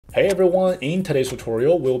Hey everyone, in today's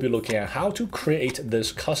tutorial, we'll be looking at how to create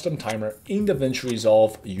this custom timer in DaVinci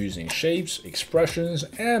Resolve using shapes, expressions,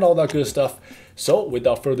 and all that good stuff. So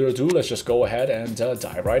without further ado, let's just go ahead and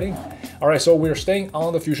dive right in. All right, so we're staying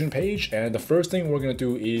on the Fusion page, and the first thing we're gonna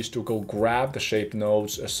do is to go grab the shape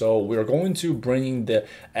nodes. So we're going to bring in the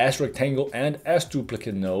S rectangle and S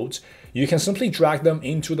duplicate nodes. You can simply drag them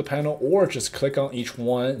into the panel or just click on each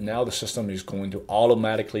one. Now the system is going to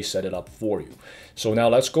automatically set it up for you. So now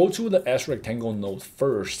let's go to the S rectangle node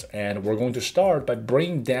first, and we're going to start by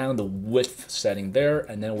bringing down the width setting there,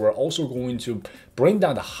 and then we're also going to bring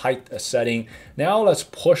down the height setting. Now let's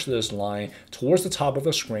push this line towards the top of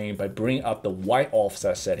the screen by bringing up the Y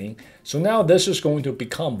offset setting. So now this is going to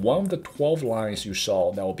become one of the 12 lines you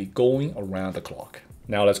saw that will be going around the clock.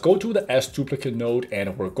 Now let's go to the S duplicate node,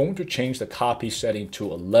 and we're going to change the copy setting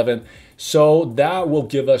to 11. So that will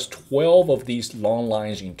give us 12 of these long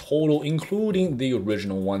lines in total, including the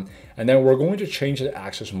original one. And then we're going to change the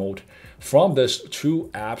axis mode from this to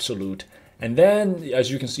absolute. And then, as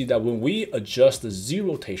you can see, that when we adjust the Z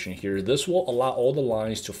rotation here, this will allow all the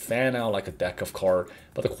lines to fan out like a deck of cards.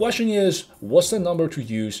 But the question is, what's the number to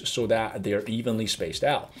use so that they're evenly spaced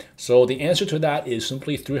out? So the answer to that is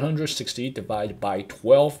simply 360 divided by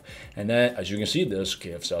 12. And then, as you can see, this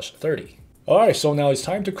gives us 30. All right, so now it's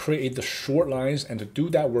time to create the short lines, and to do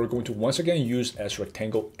that, we're going to once again use S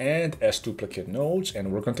rectangle and S duplicate nodes,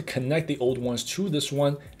 and we're going to connect the old ones to this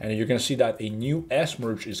one, and you're going to see that a new S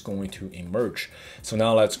merge is going to emerge. So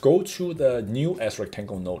now let's go to the new S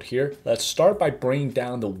rectangle node here. Let's start by bringing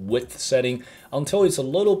down the width setting until it's a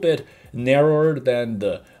little bit narrower than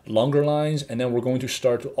the longer lines, and then we're going to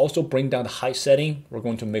start to also bring down the height setting. We're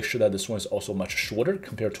going to make sure that this one is also much shorter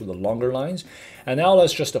compared to the longer lines. And now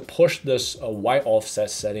let's just push this Y offset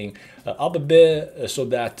setting up a bit so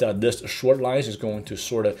that this short lines is going to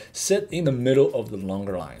sort of sit in the middle of the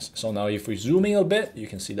longer lines. So now if we zoom in a bit, you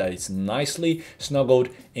can see that it's nicely snuggled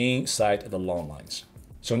inside the long lines.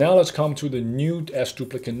 So now let's come to the new S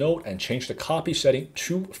duplicate node and change the copy setting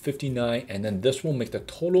to 59, and then this will make the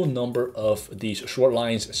total number of these short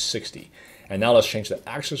lines 60. And now let's change the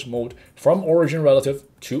axis mode from origin relative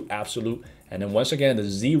to absolute, and then once again the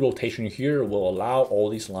Z rotation here will allow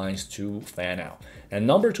all these lines to fan out. And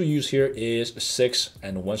number to use here is 6,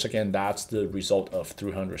 and once again that's the result of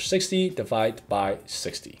 360 divided by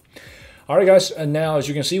 60. All right guys, and now as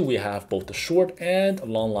you can see we have both the short and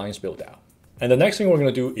long lines built out. And the next thing we're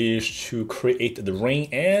going to do is to create the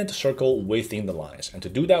ring and circle within the lines. And to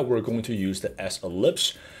do that, we're going to use the S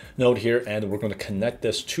ellipse node here, and we're going to connect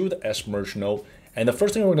this to the S merge node. And the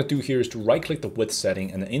first thing we're going to do here is to right click the width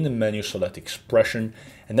setting, and then in the menu select expression,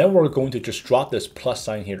 and then we're going to just drop this plus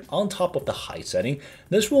sign here on top of the height setting.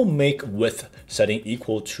 This will make width setting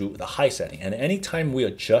equal to the height setting, and anytime we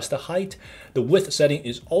adjust the height, the width setting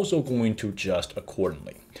is also going to adjust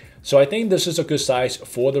accordingly. So I think this is a good size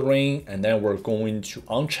for the ring, and then we're going to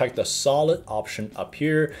uncheck the solid option up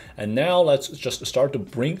here. And now let's just start to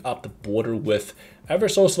bring up the border width ever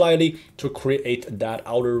so slightly to create that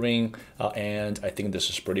outer ring, and I think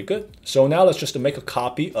this is pretty good. So now let's just make a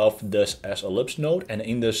copy of this S ellipse node, and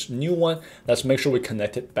in this new one, let's make sure we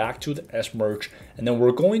connect it back to the S merge, and then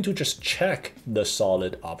we're going to just check the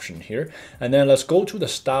solid option here, and then let's go to the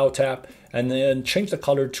style tab and then change the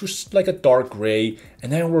color to like a dark gray,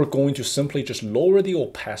 and then we're going to simply just lower the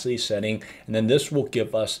opacity setting, and then this will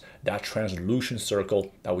give us that translucent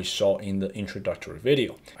circle that we saw in the introductory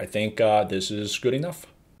video. I think this is good enough.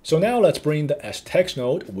 So now let's bring the S text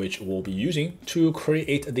node, which we'll be using to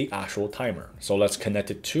create the actual timer. So let's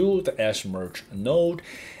connect it to the S merge node.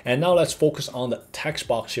 And now let's focus on the text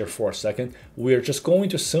box here for a second. We're just going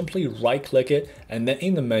to simply right click it, and then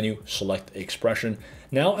in the menu, select expression.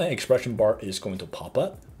 Now an expression bar is going to pop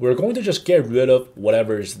up. We're going to just get rid of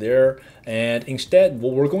whatever is there, and instead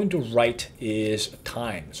what we're going to write is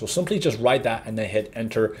time. So simply just write that and then hit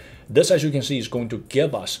enter. This, as you can see, is going to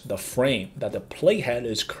give us the frame that the playhead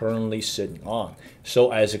is currently sitting on.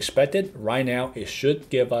 So as expected, right now it should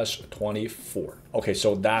give us 24. Okay,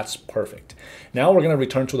 so that's perfect. Now we're going to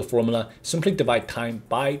return to the formula, simply divide time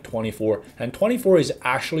by 24, and 24 is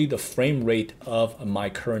actually the frame rate of my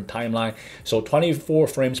current timeline. So 24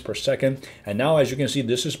 frames per second. And now as you can see,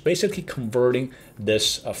 this is basically converting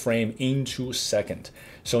this frame into second.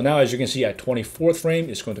 So now as you can see, at 24th frame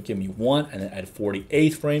it's going to give me 1, and then at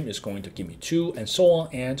 48th frame it's going to give me 2, and so on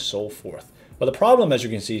and so forth. But the problem, as you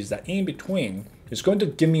can see, is that in between it's going to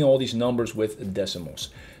give me all these numbers with decimals.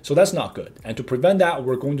 So that's not good. And to prevent that,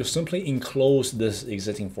 we're going to simply enclose this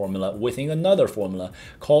existing formula within another formula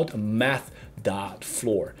called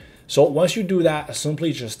math.floor. So once you do that,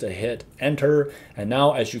 simply just hit enter. And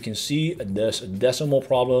now as you can see, this decimal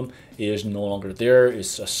problem is no longer there.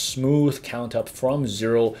 It's a smooth count up from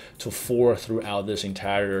 0 to 4 throughout this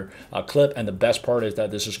entire clip. And the best part is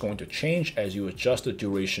that this is going to change as you adjust the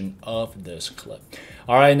duration of this clip.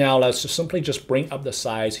 All right, now let's simply just bring up the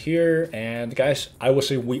size here. And guys, I would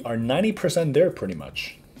say we are 90% there pretty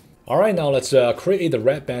much. All right, now let's create the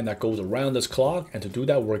red band that goes around this clock. And to do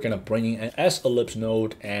that, we're going to bring in an S ellipse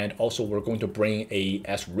node, and also we're going to bring a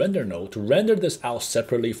S render node to render this out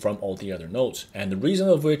separately from all the other nodes. And the reason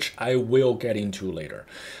of which I will get into later.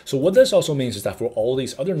 So what this also means is that for all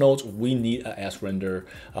these other nodes, we need a S render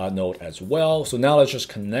node as well. So now let's just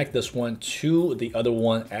connect this one to the other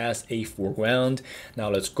one as a foreground. Now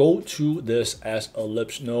let's go to this S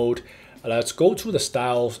ellipse node. Let's go to the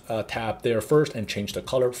styles tab there first and change the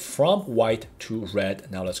color from white to red.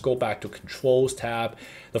 Now let's go back to controls tab.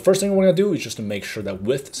 The first thing we're going to do is just to make sure that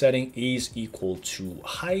width setting is equal to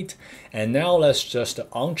height. And now let's just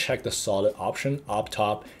uncheck the solid option up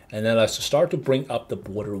top. And then let's start to bring up the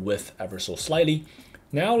border width ever so slightly.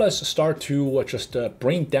 Now let's start to just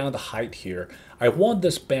bring down the height here. I want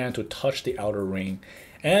this band to touch the outer ring.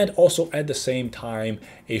 And also at the same time,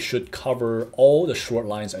 it should cover all the short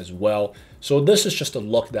lines as well. So this is just the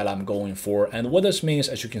look that I'm going for. And what this means,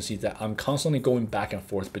 as you can see, that I'm constantly going back and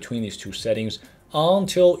forth between these two settings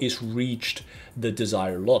until it's reached the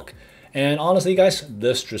desired look. And honestly, guys,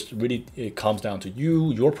 this just really, it comes down to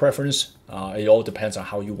you, your preference. It all depends on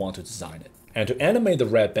how you want to design it. And to animate the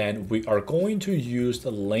red band, we are going to use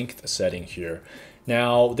the length setting here.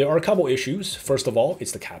 Now, there are a couple issues. First of all,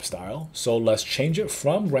 it's the cap style. So let's change it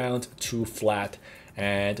from round to flat,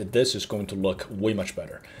 and this is going to look way much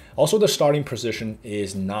better. Also, the starting position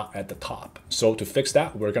is not at the top. So to fix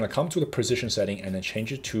that, we're going to come to the position setting and then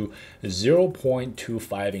change it to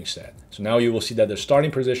 0.25 instead. So now you will see that the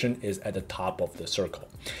starting position is at the top of the circle.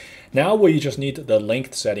 Now we just need the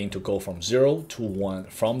length setting to go from 0 to 1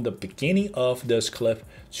 from the beginning of this clip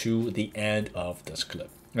to the end of this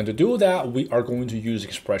clip. And to do that, we are going to use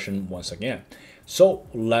expression once again. So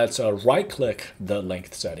let's right click the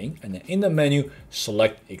length setting, and then in the menu,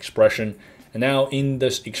 select expression. And now in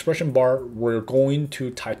this expression bar, we're going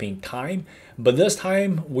to type in time, but this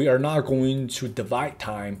time we are not going to divide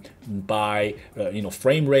time by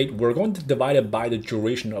frame rate. We're going to divide it by the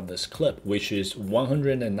duration of this clip, which is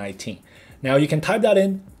 119. Now you can type that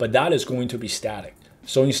in, but that is going to be static.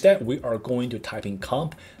 So instead, we are going to type in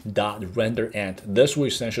comp.renderEnd. This will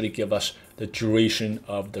essentially give us the duration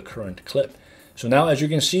of the current clip. So now, as you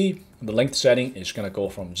can see, the length setting is going to go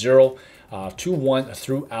from 0 to 1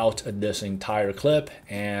 throughout this entire clip,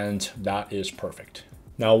 and that is perfect.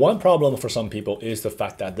 Now, one problem for some people is the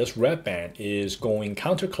fact that this red band is going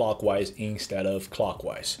counterclockwise instead of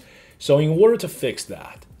clockwise. So in order to fix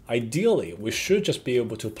that, ideally, we should just be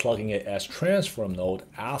able to plug in a S transform node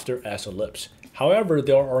after S ellipse. However,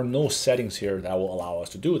 there are no settings here that will allow us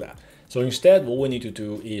to do that. So instead, what we need to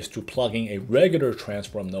do is to plug in a regular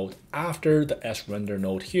transform node after the S render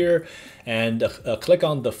node here, and click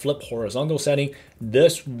on the flip horizontal setting.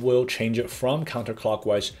 This will change it from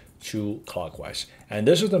counterclockwise to clockwise. And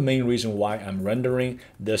this is the main reason why I'm rendering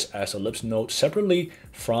this S ellipse node separately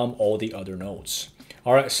from all the other nodes.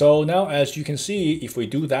 All right, so now as you can see, if we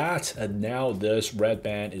do that, now this red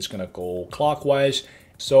band is gonna go clockwise.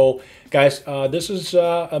 So guys, this is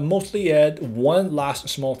mostly it. One last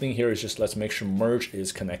small thing here is just let's make sure merge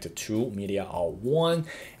is connected to media all1.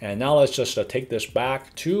 And now let's just take this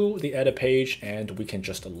back to the edit page, and we can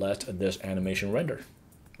just let this animation render.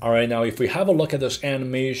 All right, now if we have a look at this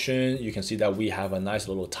animation, you can see that we have a nice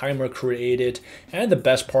little timer created. And the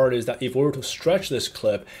best part is that if we were to stretch this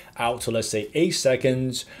clip out to, let's say, 8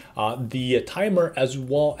 seconds, the timer as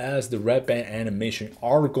well as the red band animation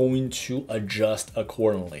are going to adjust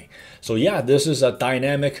accordingly. So yeah, this is a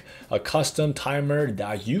dynamic, a custom timer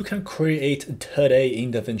that you can create today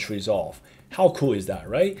in DaVinci Resolve. How cool is that,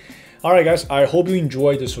 right? All right, guys, I hope you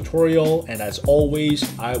enjoyed this tutorial. And as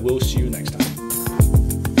always, I will see you next time.